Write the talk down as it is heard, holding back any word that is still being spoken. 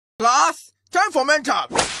Class, time for mental.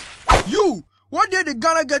 You, what day did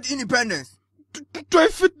Ghana get independence?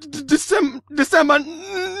 25th December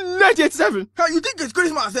 1987. Hey, you think it's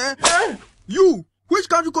Christmas, eh? You, which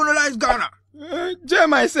country colonized Ghana?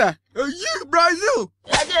 Germany, sir. You, Brazil.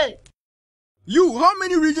 Yeah. You, how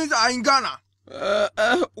many regions are in Ghana?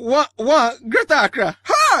 One, Greater Accra.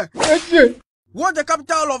 Hey! What's the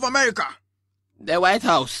capital of America? The White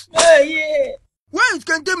House. Yeah. Where is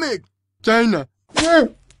Kente made? China.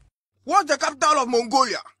 What's the capital of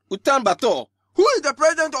Mongolia? Ulaanbaatar. Who is the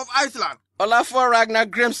president of Iceland? Olafur Ragnar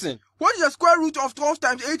Grimsson. What is the square root of 12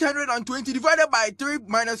 times 820 divided by 3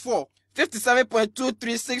 minus 4?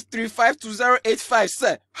 57.236352085,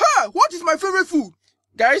 sir. Hey, what is my favorite food?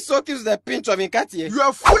 Gary soaked with a pinch of Incatie. You are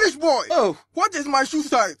a foolish boy. Oh. What is my shoe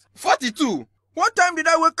size? 42. What time did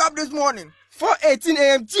I wake up this morning? 4:18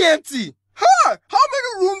 a.m. GMT. Hey, how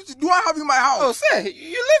many rooms do I have in my house? Oh, sir,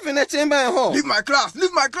 you live in a chamber and hall. Leave my class,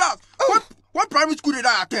 leave my class. Oh. What primary school did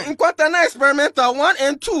I attend? In Quatana Experimental 1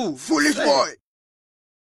 and 2. Foolish boy.